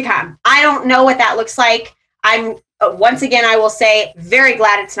 change needs to come. I don't know what that looks like. I'm, once again, I will say, very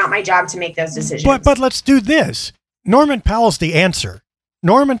glad it's not my job to make those decisions. But let's do this. Norman Powell's the answer.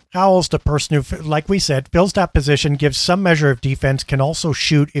 Norman Powell's the person who, like we said, fills that position, gives some measure of defense, can also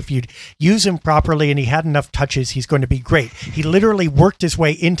shoot. If you use him properly and he had enough touches, he's going to be great. He literally worked his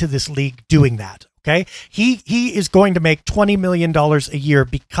way into this league doing that. Okay. He is going to make $20 million a year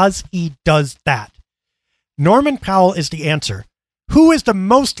because he does that. Norman Powell is the answer. Who is the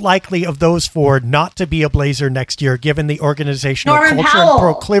most likely of those four not to be a Blazer next year, given the organizational culture and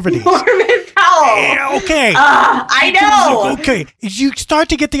proclivities? Norman Powell. Okay. I know. Okay. You start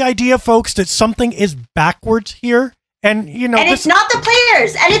to get the idea, folks, that something is backwards here. And, it's not the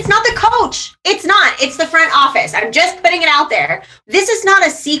players and it's not the coach. It's not. It's the front office. I'm just putting it out there. This is not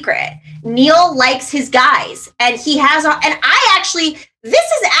a secret. Neil likes his guys, and he has, this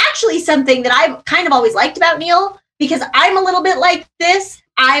is actually something that I've kind of always liked about Neil, because I'm a little bit like this.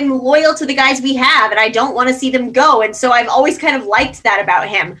 I'm loyal to the guys we have, and I don't want to see them go. And so I've always kind of liked that about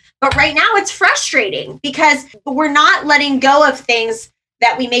him. But right now it's frustrating because we're not letting go of things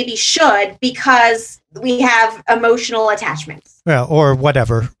that we maybe should because we have emotional attachments. Well, or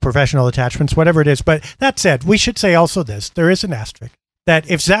whatever, professional attachments, whatever it is. But that said, we should say also this. There is an asterisk that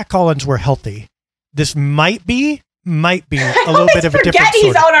if Zach Collins were healthy, this might be a little bit of a different sort.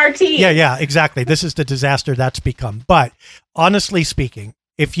 He's on our team. Yeah, exactly. This is the disaster that's become. But honestly speaking,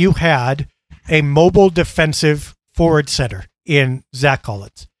 if you had a mobile defensive forward center in Zach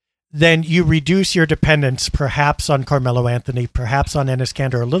Collins, then you reduce your dependence perhaps on Carmelo Anthony, perhaps on Enes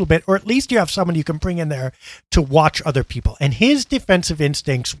Kanter a little bit, or at least you have someone you can bring in there to watch other people. And his defensive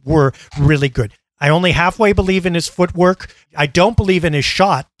instincts were really good. I only halfway believe in his footwork. I don't believe in his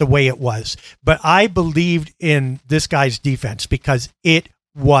shot the way it was, but I believed in this guy's defense because it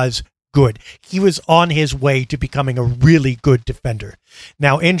was good. He was on his way to becoming a really good defender.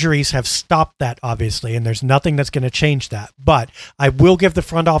 Now, injuries have stopped that, obviously, and there's nothing that's going to change that. But I will give the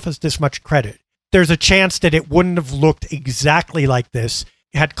front office this much credit. There's a chance that it wouldn't have looked exactly like this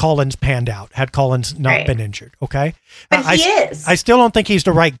had Collins panned out, had Collins not been injured, okay? But he is. I still don't think he's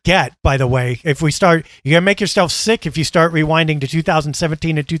the right get, by the way. If we start, you're going to make yourself sick if you start rewinding to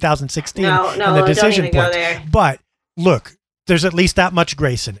 2017 and 2016 and the decision don't even go there. But look, there's at least that much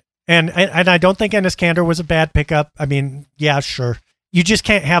grace in it. And I don't think Enes Kanter was a bad pickup. I mean, yeah, sure. You just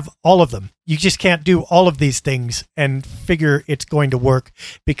can't have all of them. You just can't do all of these things and figure it's going to work,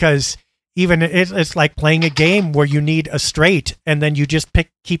 because even it's like playing a game where you need a straight and then you just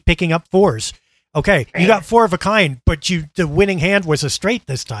keep picking up fours. Okay, you got four of a kind, but the winning hand was a straight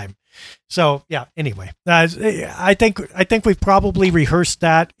this time. So yeah. Anyway, I think we've probably rehearsed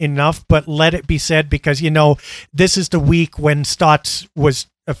that enough, but let it be said, because this is the week when Stotts was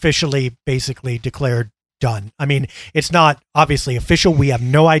officially basically declared done. I mean, it's not obviously official. We have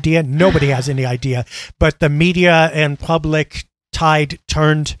no idea. Nobody has any idea. But the media and public tide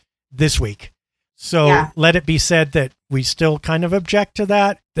turned this week. So let it be said that we still kind of object to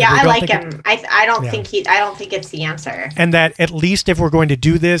that. I like him. I don't think it's the answer. And that at least if we're going to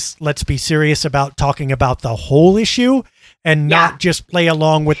do this, let's be serious about talking about the whole issue and not just play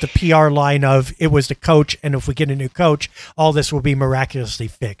along with the PR line of it was the coach. And if we get a new coach, all this will be miraculously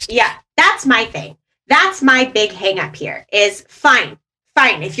fixed. Yeah, that's my thing. That's my big hang up here is fine.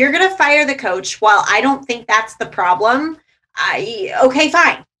 If you're going to fire the coach, well, I don't think that's the problem.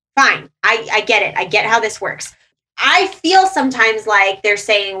 Fine. I get it. I get how this works. I feel sometimes like they're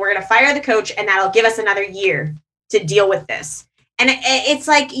saying we're going to fire the coach and that'll give us another year to deal with this. And it's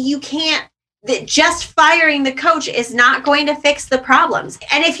like you can't, just firing the coach is not going to fix the problems.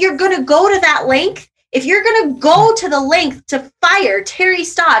 And if you're going to go to that length, if you're going to go to the length to fire Terry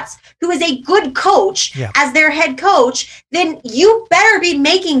Stotts, who is a good coach as their head coach, then you better be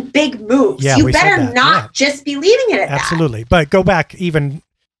making big moves. You better not just be leaving it at that. Absolutely. But go back even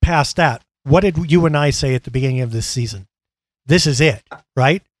past that. What did you and I say at the beginning of this season? This is it,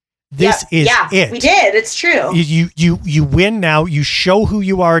 right? This is it. We did. It's true. You win now. You show who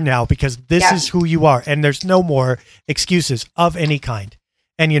you are now because this is who you are. And there's no more excuses of any kind.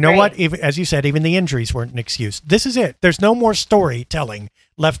 And you know what? Even, as you said, even the injuries weren't an excuse. This is it. There's no more storytelling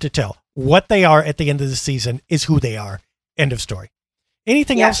left to tell. What they are at the end of the season is who they are. End of story.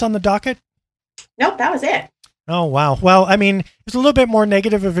 Anything else on the docket? Nope, that was it. Oh, wow. Well, I mean, it's a little bit more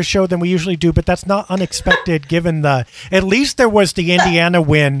negative of a show than we usually do, but that's not unexpected given at least there was the Indiana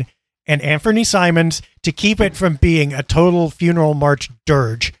win and Anfernee Simons to keep it from being a total funeral march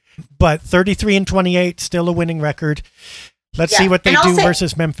dirge. But 33-28, still a winning record. Let's see what they do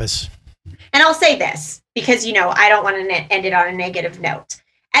versus Memphis. And I'll say this, because, I don't want to end it on a negative note.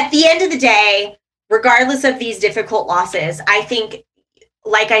 At the end of the day, regardless of these difficult losses, I think,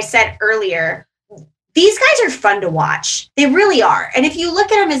 like I said earlier, these guys are fun to watch. They really are. And if you look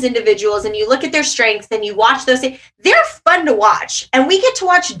at them as individuals and you look at their strengths and you watch those things, they're fun to watch. And we get to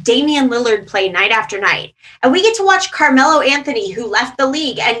watch Damian Lillard play night after night. And we get to watch Carmelo Anthony, who left the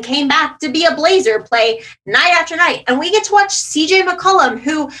league and came back to be a Blazer, play night after night. And we get to watch CJ McCollum,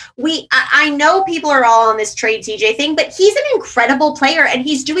 who I know people are all on this trade CJ thing, but he's an incredible player and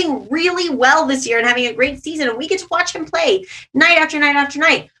he's doing really well this year and having a great season. And we get to watch him play night after night after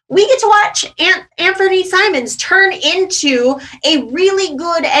night. We get to watch Anfernee Simons turn into a really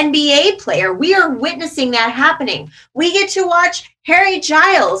good NBA player. We are witnessing that happening. We get to watch Harry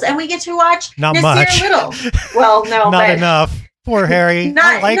Giles, and we get to watch Nasir Little. Well, no, not enough. Poor Harry.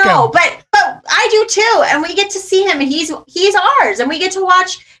 I like him. But I do too, and we get to see him. He's ours, and we get to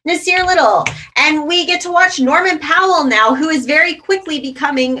watch Nasir Little, and we get to watch Norman Powell now, who is very quickly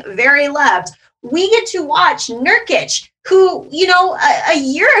becoming very loved. We get to watch Nurkic, who, a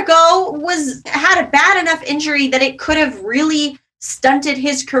year ago had a bad enough injury that it could have really stunted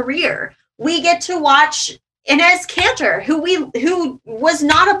his career. We get to watch Enes Kanter, who was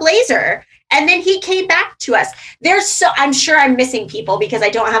not a Blazer, and then he came back to us. I'm sure I'm missing people because I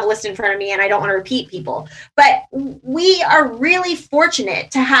don't have a list in front of me and I don't want to repeat people, but we are really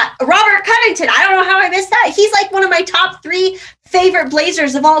fortunate to have Robert Covington. I don't know how I missed that. He's like one of my top 3 favorite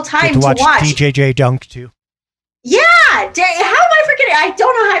Blazers of all time to watch. DJJ Dunk too. Yeah, how am I forgetting? I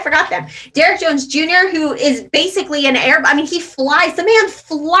don't know how I forgot them. Derek Jones Jr., who is basically an air. I mean, he flies. The man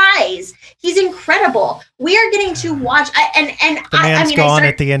flies. He's incredible. We are getting to watch. The man's gone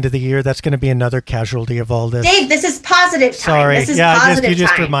at the end of the year. That's going to be another casualty of all this. Dave, this is positive time. Sorry. This is you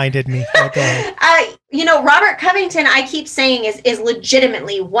just reminded me. Okay. Robert Covington, I keep saying, is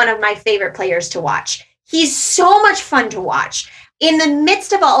legitimately one of my favorite players to watch. He's so much fun to watch. In the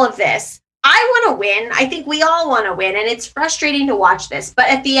midst of all of this, I want to win. I think we all want to win, and it's frustrating to watch this. But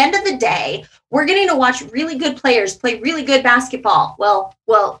at the end of the day, we're getting to watch really good players play really good basketball. Well,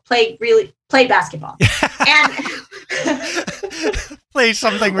 play basketball. And play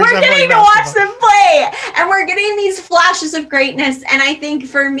something. We're getting to watch them play, and we're getting these flashes of greatness. And I think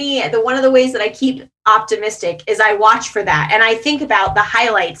for me, one of the ways that I keep optimistic is I watch for that, and I think about the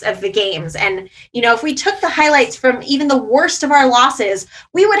highlights of the games. And if we took the highlights from even the worst of our losses,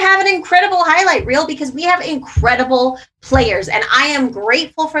 we would have an incredible highlight reel because we have incredible players, and I am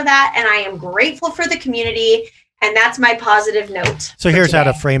grateful for that, and I am grateful for the community, and that's my positive note. So here's how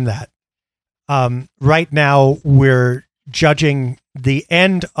to frame that. Right now, we're judging the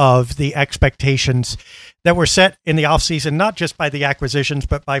end of the expectations that were set in the offseason, not just by the acquisitions,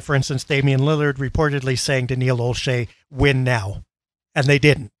 but by, for instance, Damian Lillard reportedly saying to Neil Olshey, win now. And they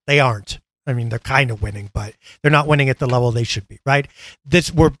didn't. They aren't. I mean, they're kind of winning, but they're not winning at the level they should be, right?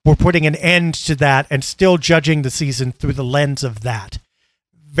 We're putting an end to that and still judging the season through the lens of that.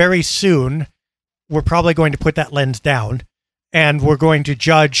 Very soon, we're probably going to put that lens down, and we're going to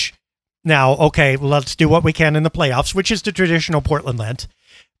judge Now, okay, let's do what we can in the playoffs, which is the traditional Portland Lent.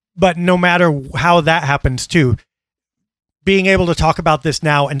 But no matter how that happens too, being able to talk about this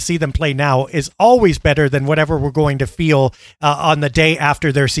now and see them play now is always better than whatever we're going to feel on the day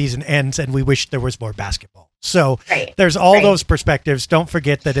after their season ends and we wish there was more basketball. So there's all those perspectives. Don't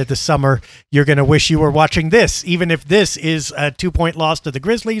forget that in the summer, you're going to wish you were watching this, even if this is a 2-point loss to the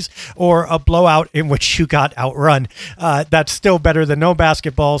Grizzlies or a blowout in which you got outrun. That's still better than no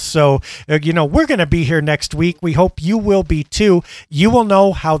basketball. So, we're going to be here next week. We hope you will be too. You will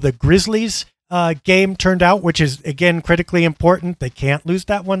know how the Grizzlies game turned out, which is, again, critically important. They can't lose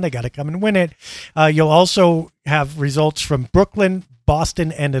that one. They got to come and win it. You'll also have results from Brooklyn,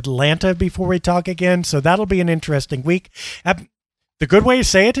 Boston, and Atlanta before we talk again. So that'll be an interesting week. The good way to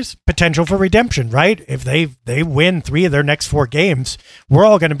say it is potential for redemption, right? If they win 3 of their next 4 games, we're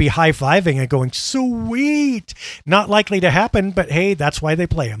all going to be high-fiving and going, sweet. Not likely to happen, but hey, that's why they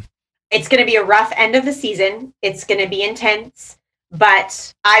play them. It's going to be a rough end of the season. It's going to be intense.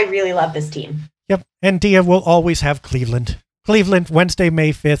 But I really love this team. Yep. And Dia will always have Cleveland. Cleveland, Wednesday,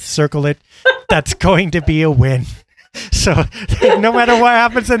 May 5th, circle it. That's going to be a win. So no matter what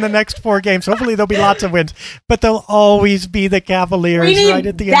happens in the next 4 games, hopefully there'll be lots of wins, but they'll always be the Cavaliers right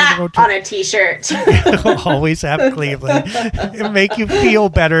at the end of the road. On a t-shirt. We'll always have Cleveland. It'll make you feel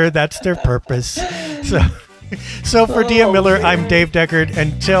better. That's their purpose. So for Dia Miller, I'm Dave Deckard.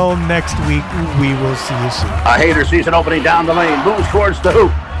 Until next week, we will see you soon. A hater sees an opening down the lane, moves towards the hoop,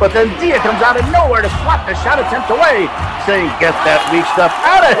 but then Dia comes out of nowhere to swat the shot attempt away, saying, "Get that weak stuff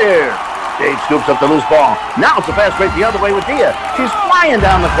out of here." Dave scoops up the loose ball. Now it's a fast break the other way with Dia. She's flying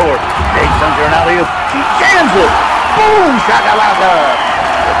down the court. Dave sends her an alley-oop. She jams it. Boom, shakalaka.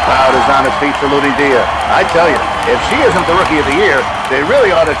 The crowd is on its feet saluting Dia. I tell you, if she isn't the Rookie of the Year, they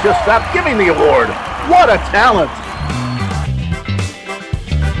really ought to just stop giving the award. What a talent!